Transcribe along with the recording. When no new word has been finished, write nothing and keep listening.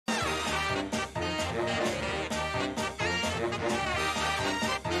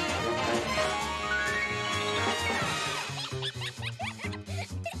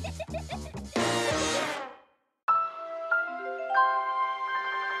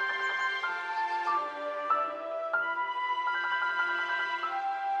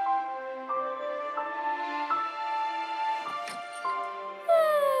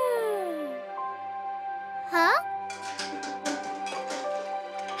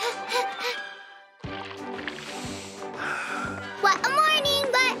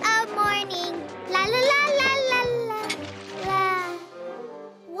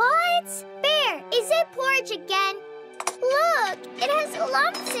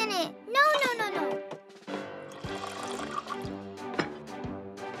in it. No.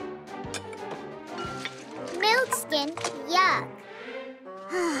 Milk skin, yuck.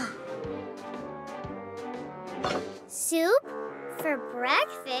 Soup for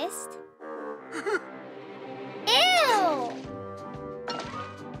breakfast? Ew!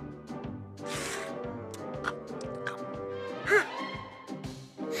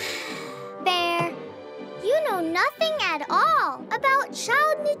 Bear, you know nothing at all about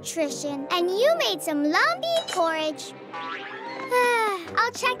child nutrition, and you made some lumpy porridge.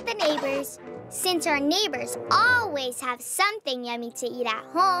 I'll check the neighbors, since our neighbors always have something yummy to eat at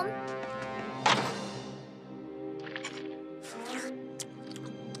home.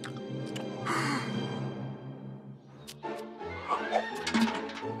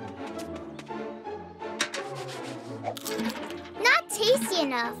 Not tasty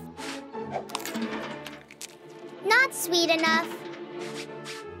enough. Not sweet enough.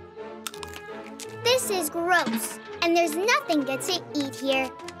 This is gross, and there's nothing good to eat here.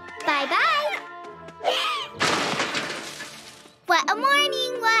 Bye-bye. What a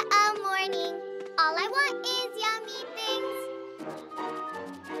morning, what a morning. All I want is yummy things.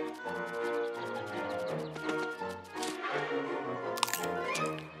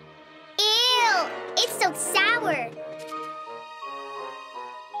 Ew, it's so sour.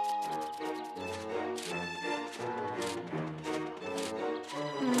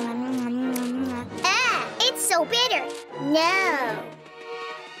 It's so bitter. No.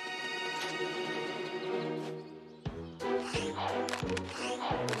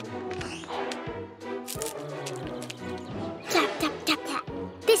 Tap, tap, tap, tap.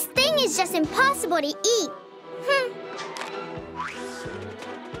 This thing is just impossible to eat.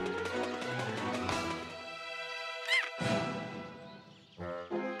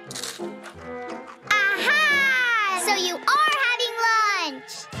 Aha! So you are having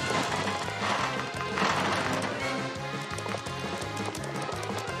lunch.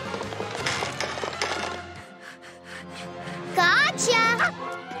 Gotcha!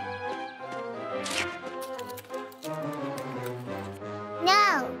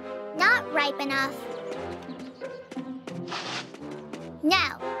 No, not ripe enough.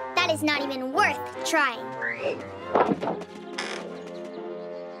 No, that is not even worth trying.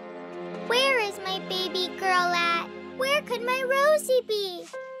 Where is my baby girl at? Where could my Rosie be?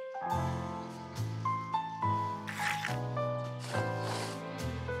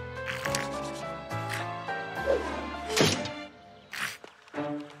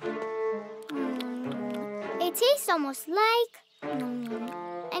 It tastes almost like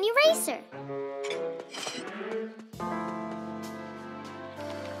an eraser.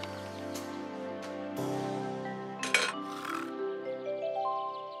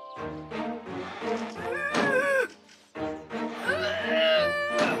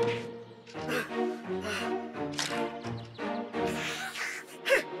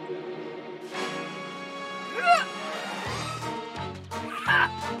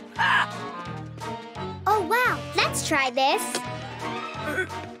 Oh, wow. Let's try this.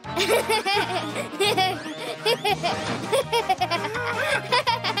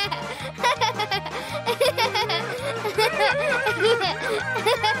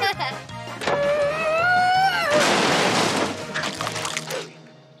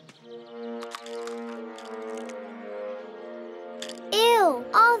 Ew,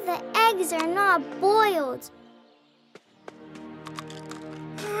 all the eggs are not boiled.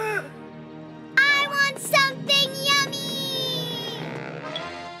 I want something yummy!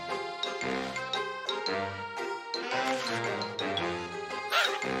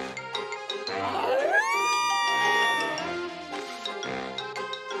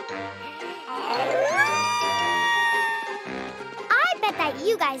 I bet that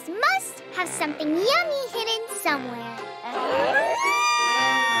you guys must have something yummy hidden somewhere.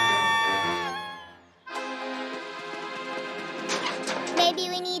 Maybe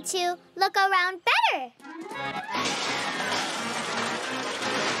we need to look around better.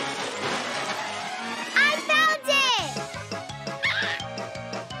 I found it!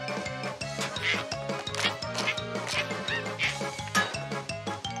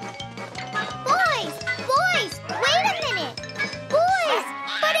 Boys, wait a minute. Boys,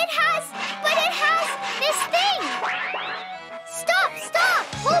 but it has this thing. Stop,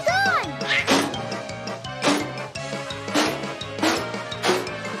 hold on.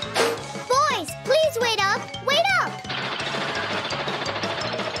 Boys, please wait up.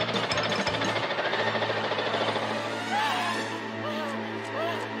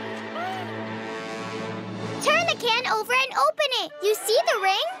 Turn the can over and open it. You see the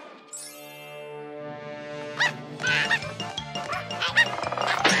ring?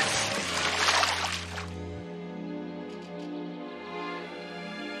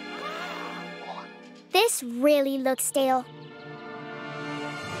 This really looks stale.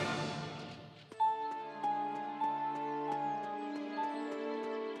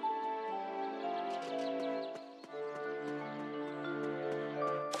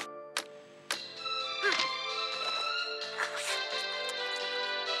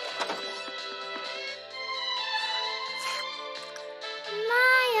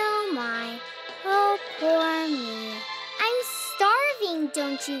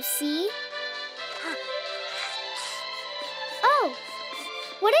 Don't you see? Oh,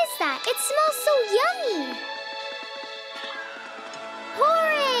 what is that? It smells so yummy.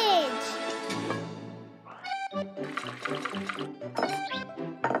 Porridge!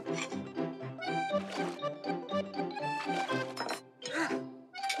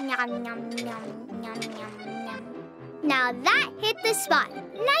 Nom, nom, nom, nom, nom, nom. Now that hit the spot.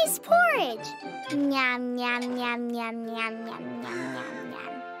 Nice porridge. Nyam, nyam, nyam, nyam, nyam, nyam, nyam,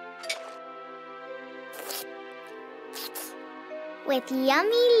 nyam. With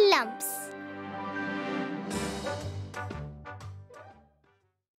yummy lumps.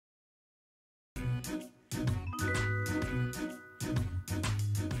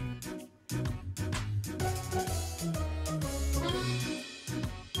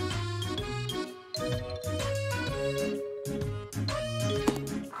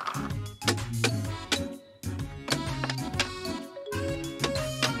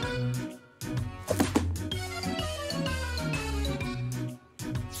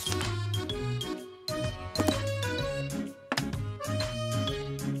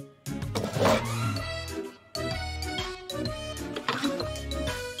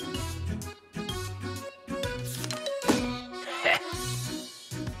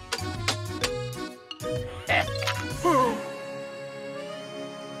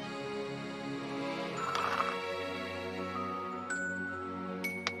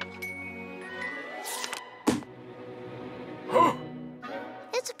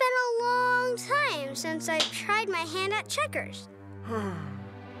 It's been a long time since I've tried my hand at checkers.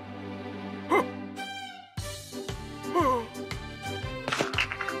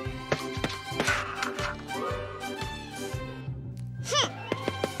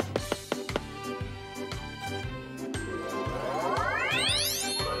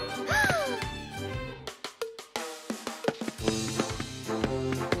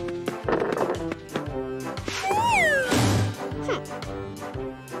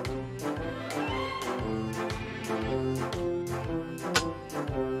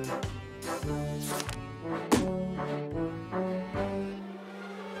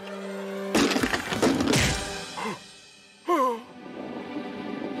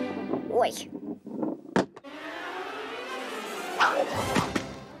 Oi.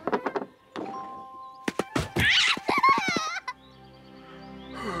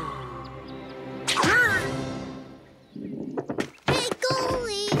 Hey,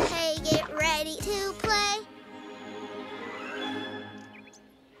 goalie, hey, get ready to play.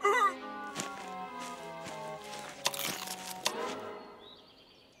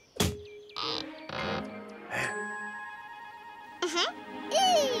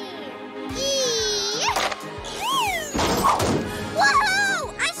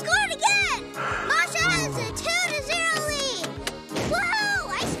 Woohoo! I scored again! Masha has a 2-0 lead. Woohoo!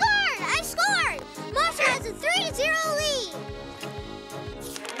 I scored! Masha has a 3-0 lead.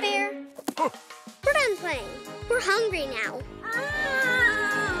 Fair. We're done playing. We're hungry now.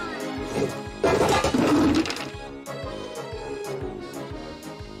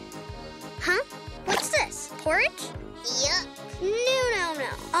 Huh? What's this? Porridge? Yuck. No.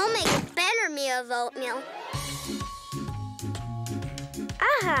 I'll make a better meal of oatmeal.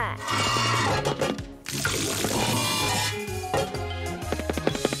 Aha!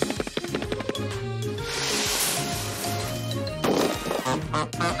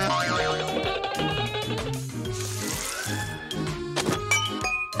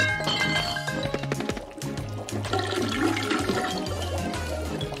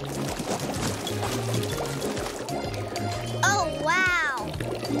 Oh, wow.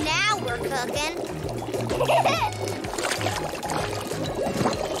 Now we're cooking.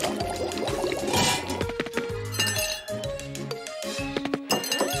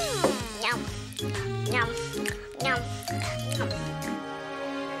 Yum, yum, yum, yum.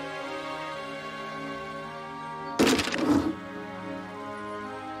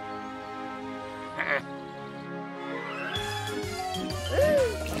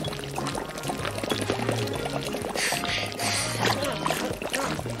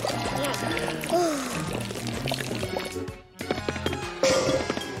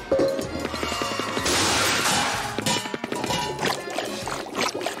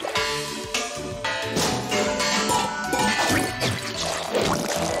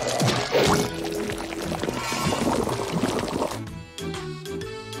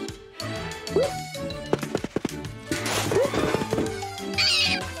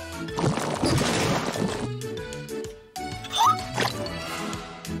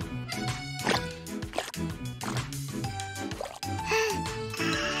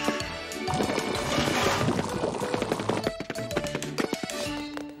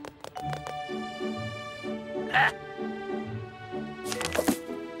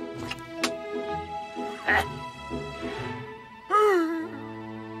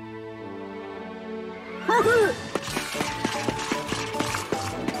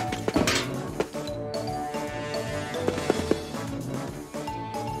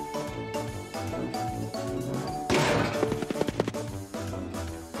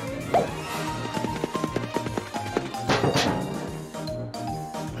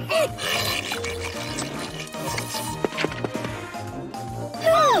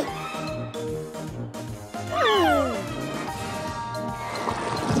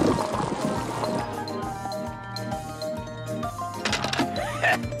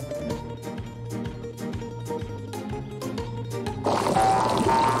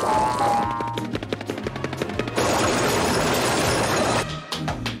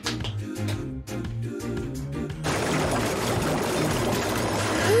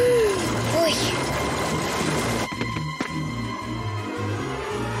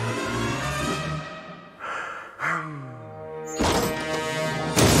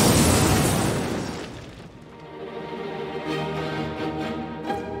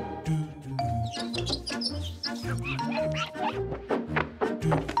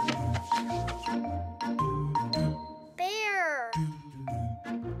 Bear.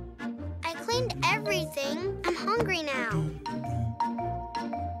 I cleaned everything. I'm hungry now.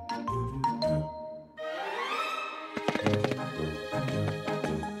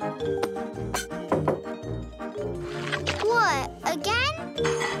 What, again?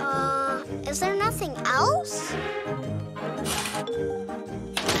 Is there nothing else?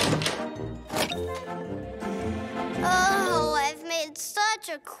 Oh, I've made such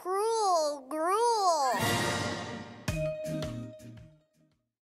a cruel gruel.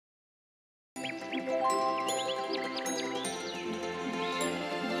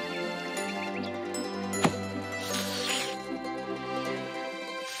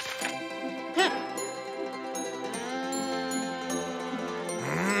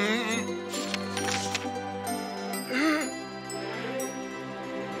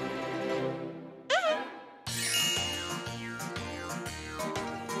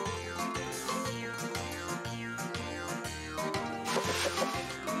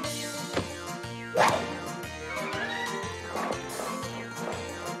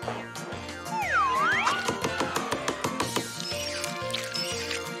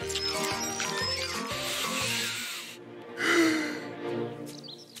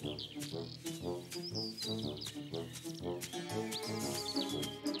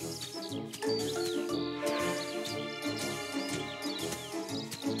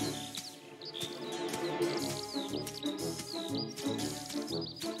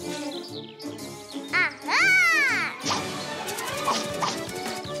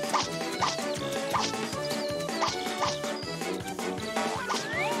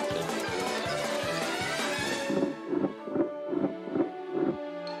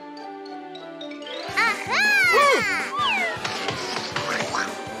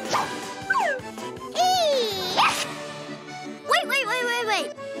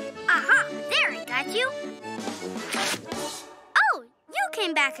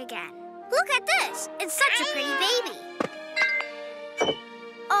 Again. Look at this. It's such a pretty baby.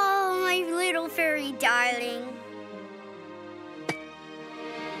 Oh, my little fairy darling.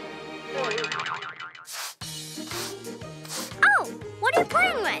 Oh, what are you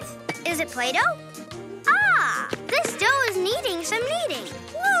playing with? Is it Play-Doh? Ah, this dough is needing some kneading.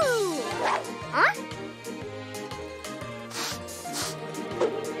 Woo! Huh?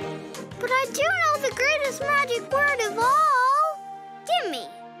 But I do know the greatest magic word of all. Give me.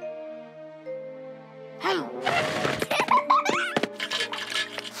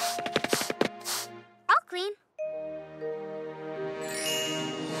 All clean.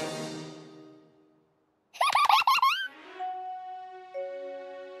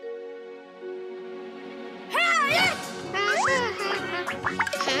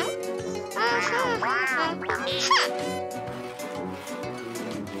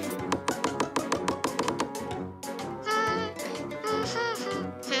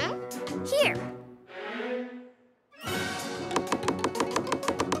 Here.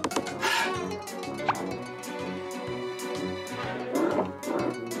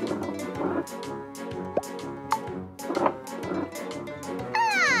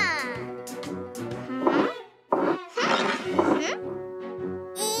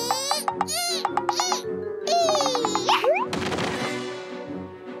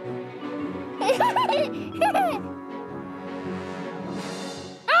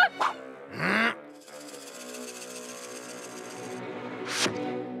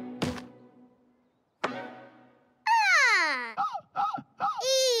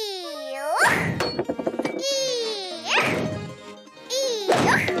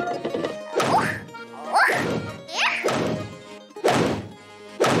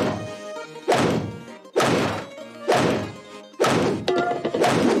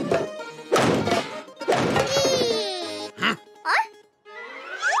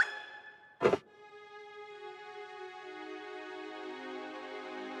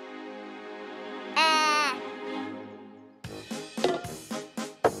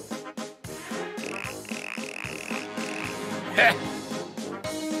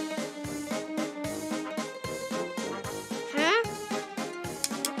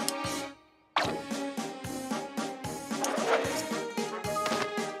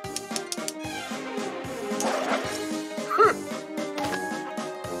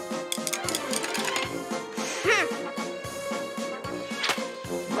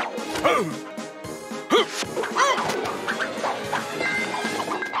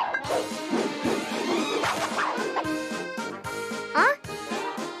 Huh?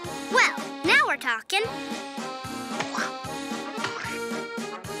 Well, now we're talking.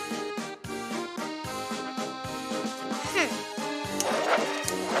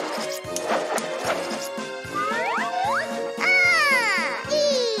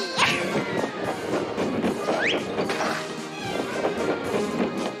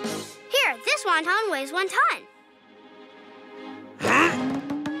 Here, this wonton weighs 1 ton.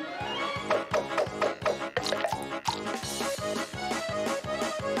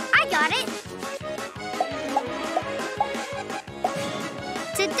 I got it.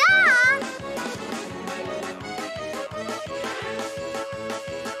 Ta-da!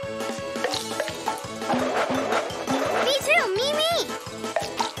 Me too, me.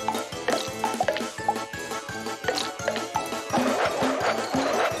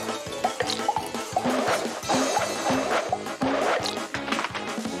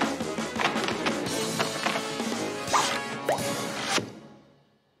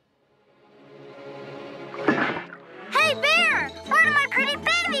 Hey, Bear! Where did my pretty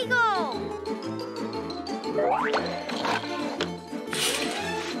baby go? Woo-hoo!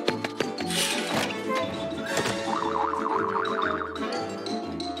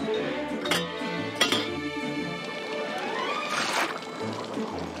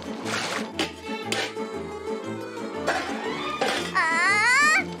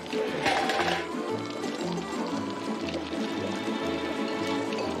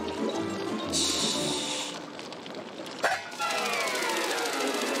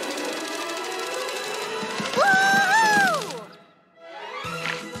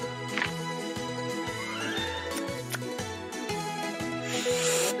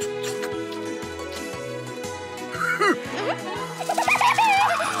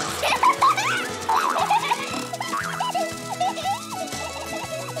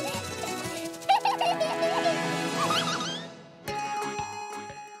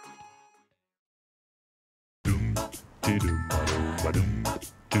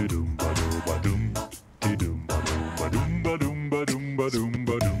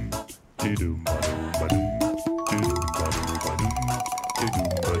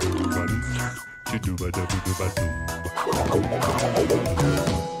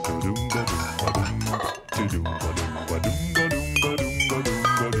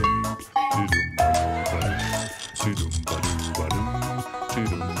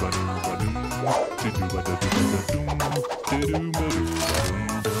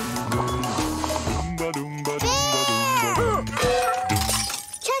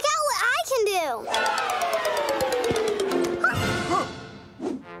 Check out what I can do.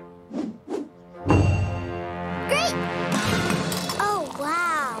 Great. Oh,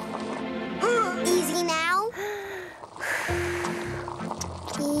 wow. Easy now.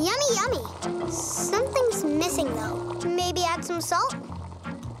 Yummy, yummy. Something's missing, though. Maybe add some salt?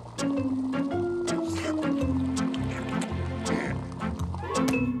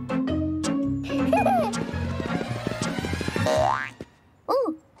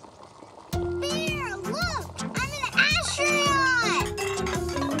 Ooh. Bear, look! I'm in an astronaut!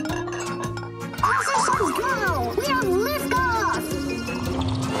 All systems go! We have liftoff!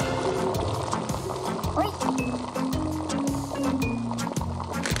 Wait.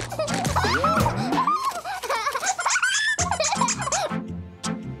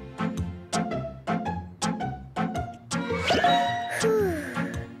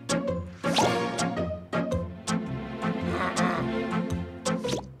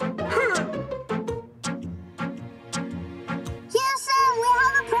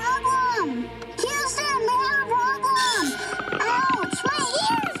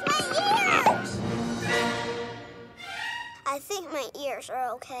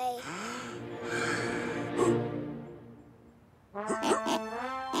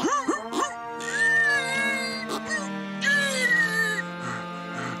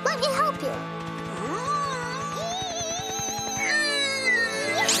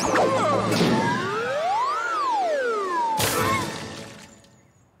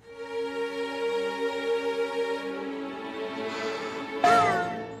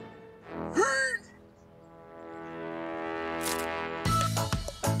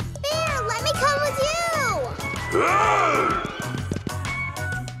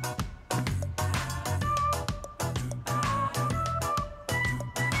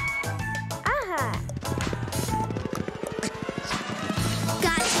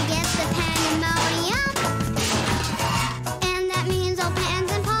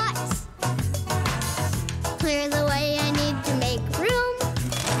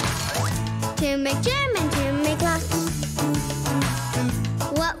 make jam and to make lots.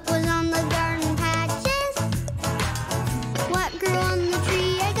 What was on the garden patches? What grew on the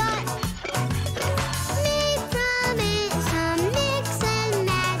tree I got? Made from it some mix and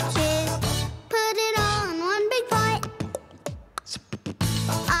matches. Put it all in one big pot.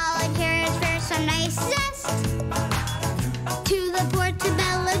 All I care is for some nice zest. To the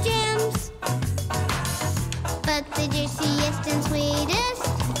portobello jams. But the juiciest and sweetest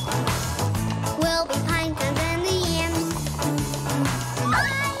will be pine cones and the yams.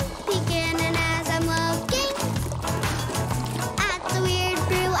 I'm beginning as I'm looking at the weird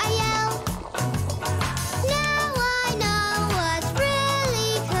brew I yell. Now I know what's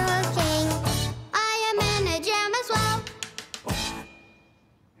really cooking. I am in a jam as well.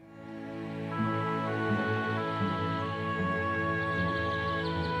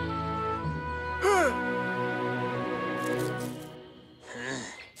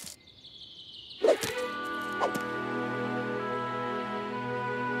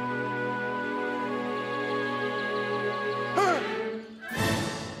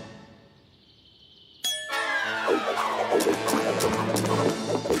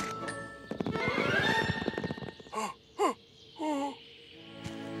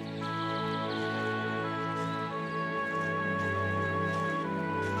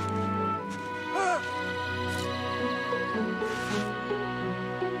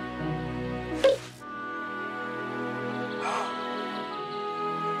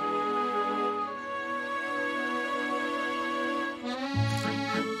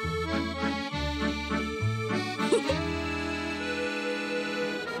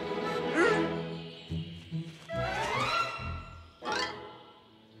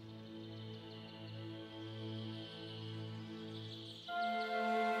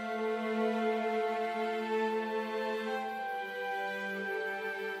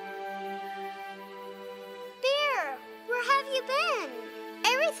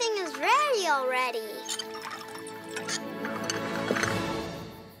 Everything is ready already.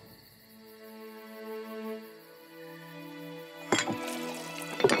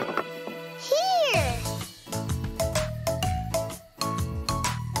 Here.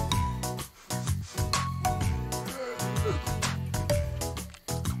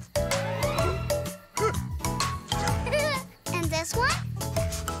 And this one?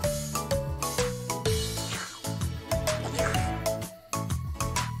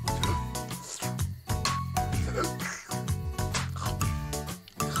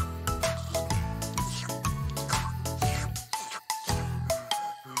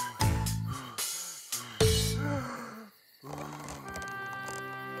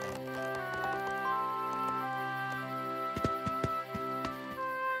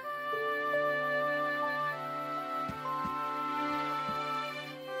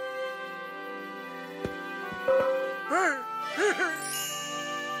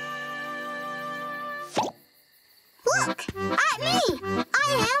 Look! At me! I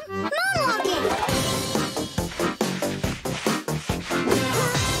am moonwalking!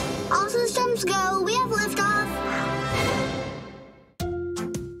 All systems go, we have liftoff.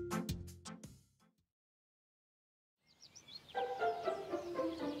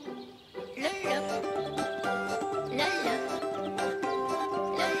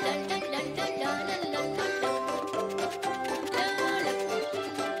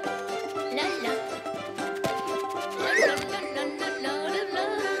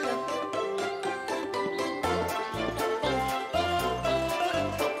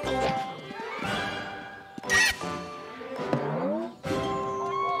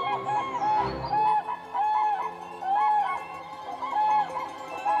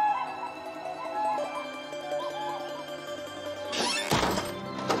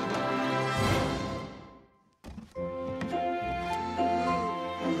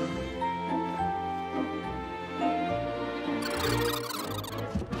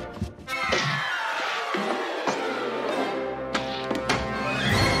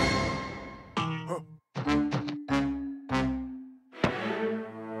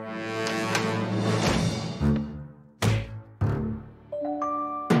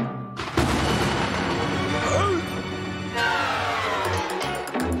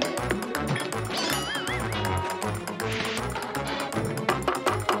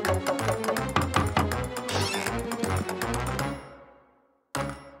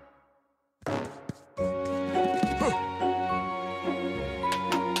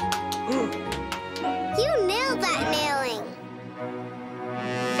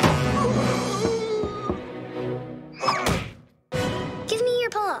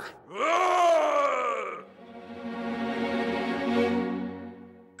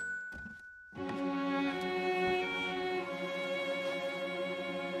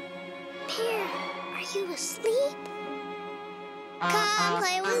 Come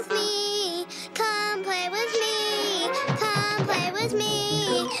play with me. Come play with me. Come play with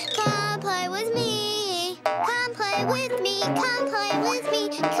me. Come play with me. Come play with me. Come play with me.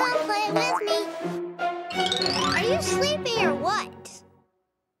 Come play with me. Are you sleeping or what?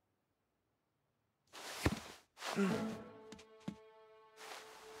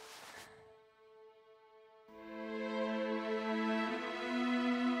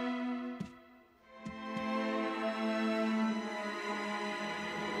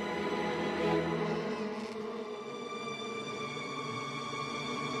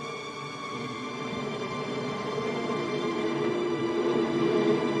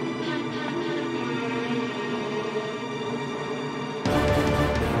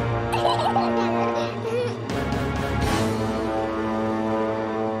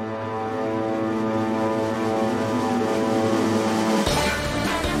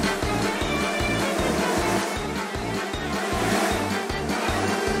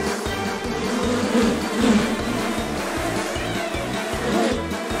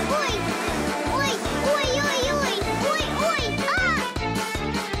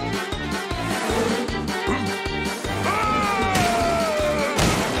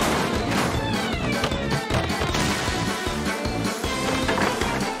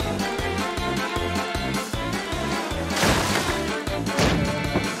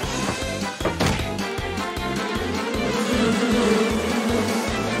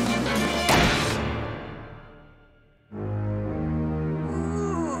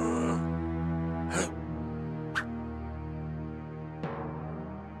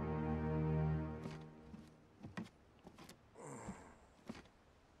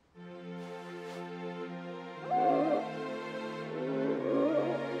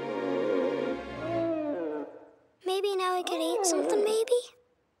 Maybe now I could eat something, maybe?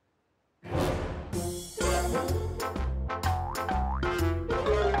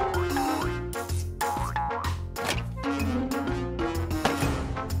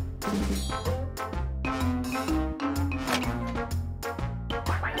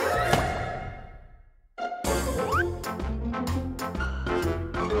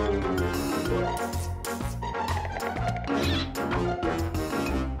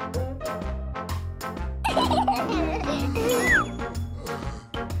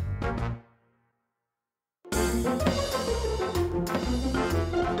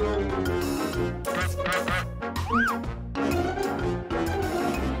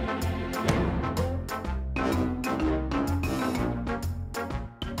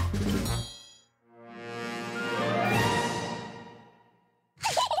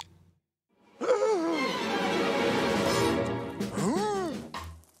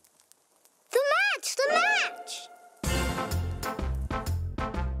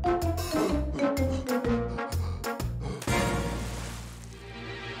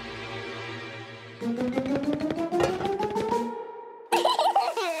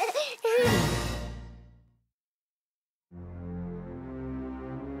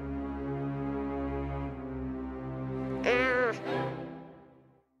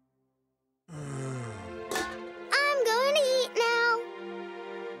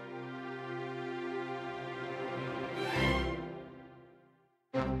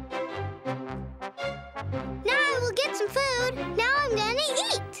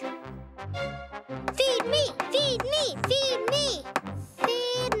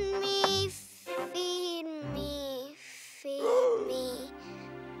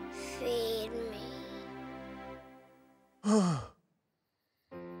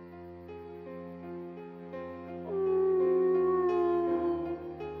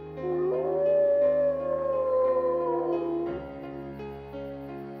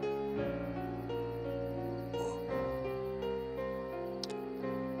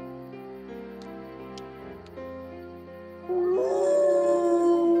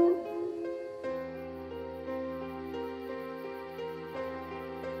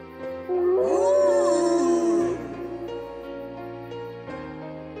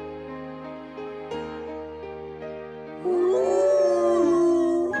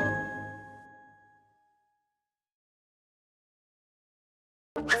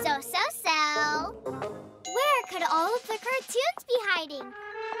 Where could all of the cartoons be hiding?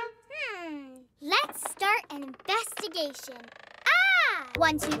 Let's start an investigation.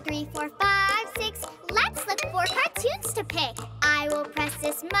 1, 2, 3, 4, 5, 6. Let's look for cartoons to pick. I will press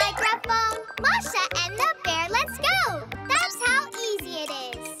this microphone.